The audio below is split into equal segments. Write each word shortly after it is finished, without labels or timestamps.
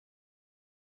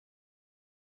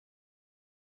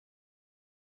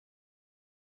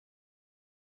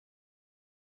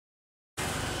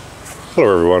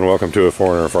Hello everyone, welcome to A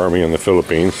Foreigner Farming in the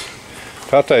Philippines.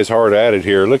 Tatay's hard at it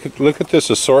here. Look at this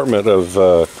assortment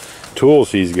of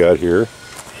tools he's got here.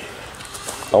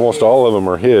 Almost all of them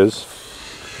are his.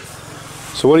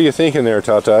 So what are you thinking there,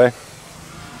 Tatay?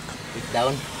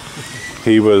 Down.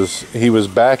 He was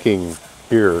backing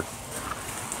here,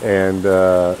 and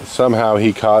somehow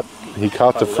he caught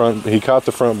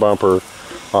the front bumper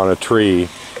on a tree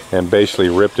and basically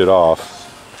ripped it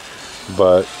off.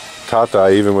 But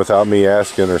Tatay, even without me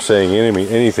asking or saying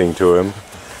anything to him,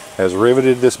 has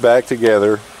riveted this back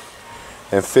together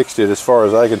and fixed it, as far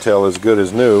as I can tell, as good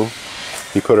as new.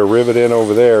 He put a rivet in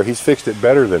over there. He's fixed it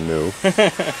better than new.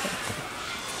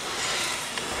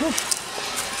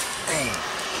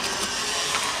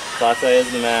 Tatay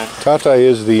is the man. Tatay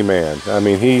is the man. I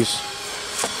mean, he's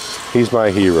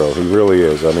my hero. He really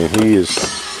is. I mean,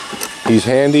 he's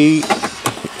handy.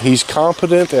 He's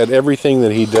competent at everything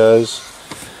that he does,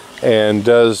 and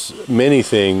does many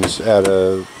things at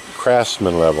a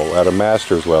craftsman level, at a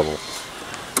master's level.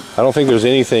 I don't think there's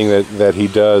anything that he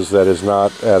does that is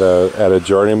not at a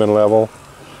journeyman level,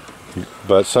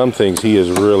 but some things he is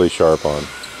really sharp on.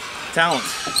 Talent.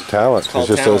 Talent. It's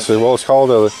talent. Well, it's called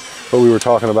what we were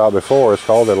talking about before. It's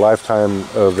called a lifetime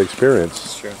of experience.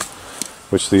 That's true.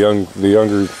 Which the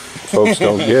younger folks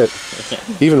don't get.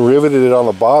 He even riveted it on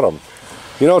the bottom.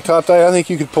 You know, Tatay, I think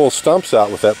you could pull stumps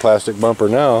out with that plastic bumper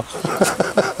now.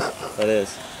 That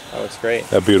looks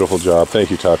great. A beautiful job. Thank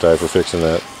you, Tatay, for fixing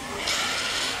that.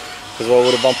 Because what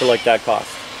would a bumper like that cost?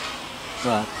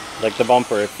 Like the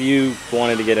bumper, if you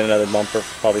wanted to get another bumper,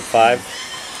 probably $5.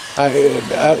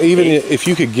 Even if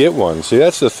you could get one. See,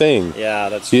 that's the thing. Yeah,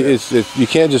 that's true. You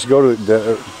can't just go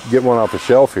to get one off the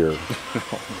shelf here.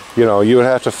 You know, you would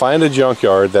have to find a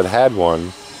junkyard that had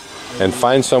one, and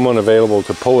find someone available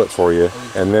to pull it for you,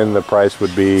 and then the price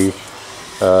would be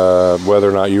whether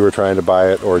or not you were trying to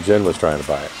buy it or Jen was trying to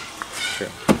buy it. True.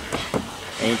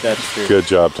 Ain't that true? Good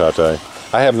job, Tatay.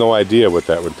 I have no idea what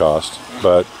that would cost,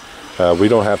 but we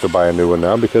don't have to buy a new one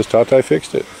now because Tatay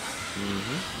fixed it.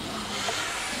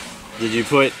 Did you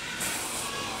put,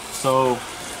 so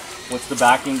what's the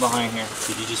backing behind here?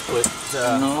 Did you just put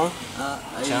No,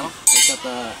 I channel? got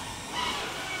the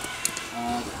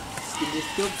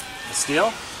stainless tube.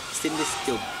 Steel? Stainless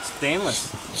tube.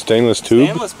 Stainless. Stainless tube?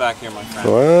 Stainless back here, my friend.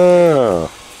 Wow.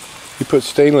 You put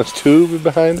stainless tube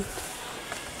behind it?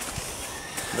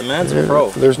 The man's a pro.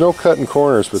 There's no cutting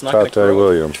corners with Tatay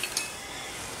William.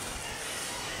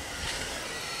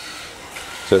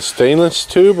 Is that stainless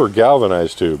tube or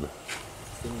galvanized tube?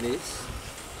 Stainless.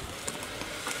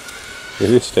 It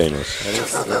is stainless. It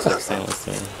looks like stainless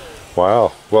to me.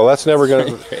 Wow. Well, that's never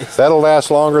gonna. That'll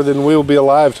last longer than we'll be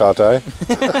alive, Tatay.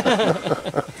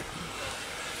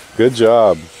 Good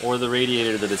job. Or the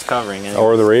radiator that it's covering. Anyways.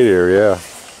 Or the radiator, yeah.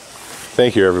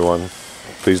 Thank you, everyone.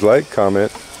 Please like,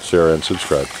 comment, share, and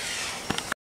subscribe.